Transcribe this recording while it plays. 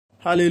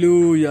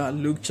Hallelujah.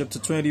 Luke chapter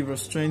 20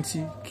 verse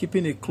 20.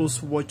 Keeping a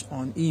close watch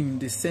on him,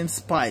 the same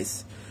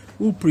spies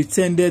who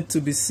pretended to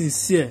be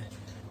sincere.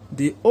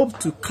 They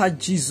hoped to catch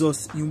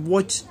Jesus in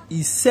what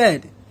he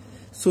said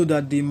so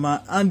that they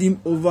might hand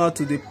him over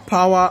to the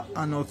power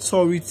and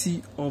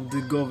authority of the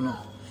governor.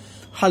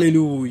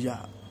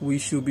 Hallelujah. We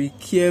should be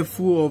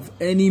careful of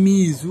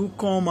enemies who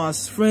come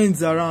as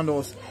friends around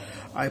us.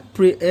 I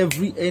pray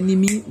every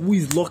enemy who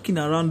is lurking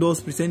around us,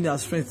 pretending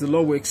as friends, the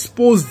Lord will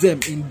expose them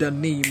in the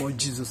name of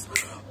Jesus.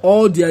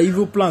 All their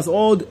evil plans,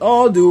 all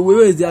the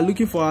ways they are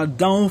looking for our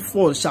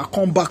downfall shall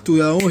come back to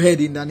their own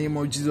head in the name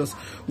of Jesus.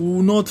 We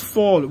will not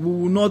fall, we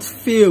will not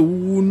fail,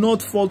 we will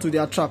not fall to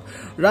their trap.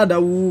 Rather,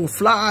 we will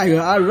fly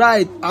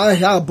right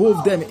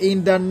above them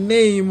in the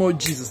name of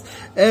Jesus.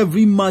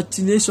 Every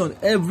machination,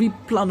 every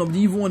plan of the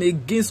evil one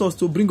against us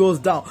to bring us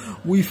down,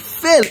 we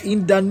fail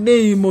in the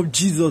name of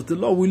Jesus. The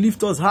Lord will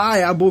lift us high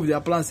above their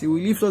plans. He will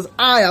lift us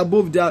high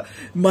above their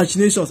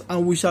machinations,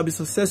 and we shall be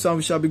successful, and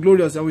we shall be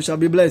glorious, and we shall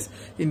be blessed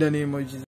in the name of Jesus.